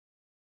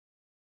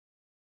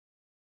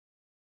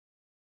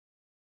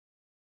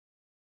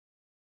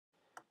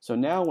So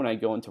now when I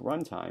go into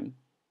runtime,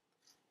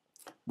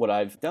 what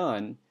I've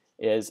done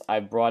is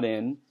I've brought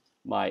in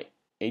my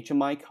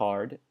HMI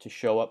card to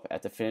show up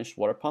at the finished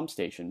water pump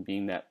station,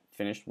 being that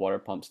finished water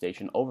pump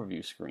station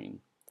overview screen.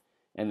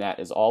 And that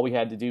is all we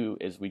had to do,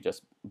 is we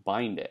just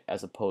bind it,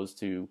 as opposed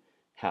to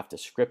have to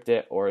script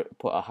it or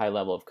put a high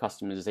level of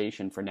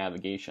customization for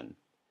navigation.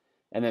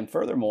 And then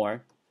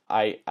furthermore,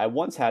 I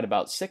once had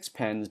about 6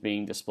 pens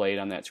being displayed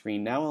on that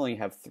screen. Now I only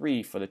have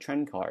 3 for the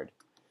trend card.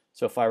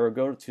 So if I were to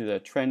go to the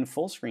trend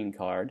full screen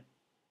card,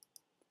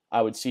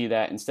 I would see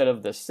that instead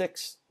of the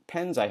 6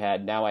 pens I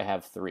had, now I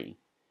have 3.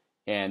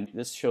 And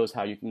this shows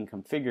how you can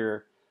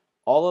configure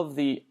all of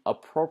the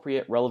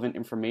appropriate relevant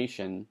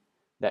information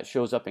that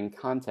shows up in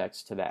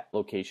context to that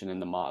location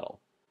in the model.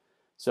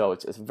 So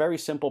it's a very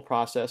simple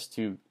process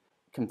to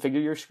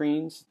configure your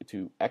screens,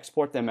 to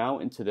export them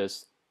out into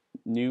this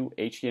new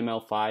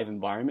HTML5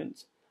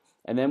 environment.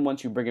 And then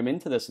once you bring them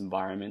into this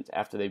environment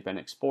after they've been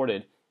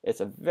exported, it's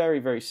a very,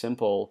 very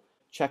simple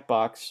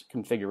checkbox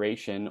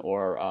configuration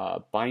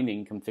or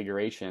binding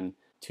configuration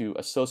to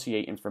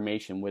associate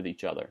information with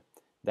each other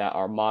that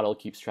our model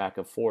keeps track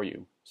of for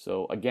you.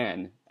 So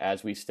again,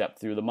 as we step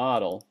through the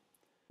model,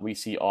 we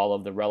see all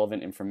of the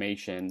relevant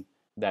information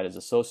that is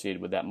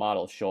associated with that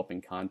model show up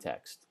in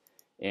context.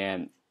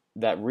 And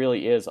that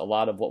really is a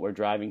lot of what we're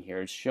driving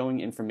here, is showing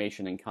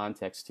information in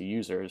context to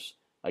users,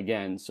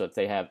 again, so that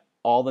they have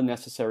all the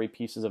necessary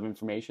pieces of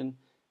information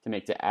to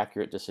make the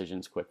accurate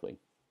decisions quickly.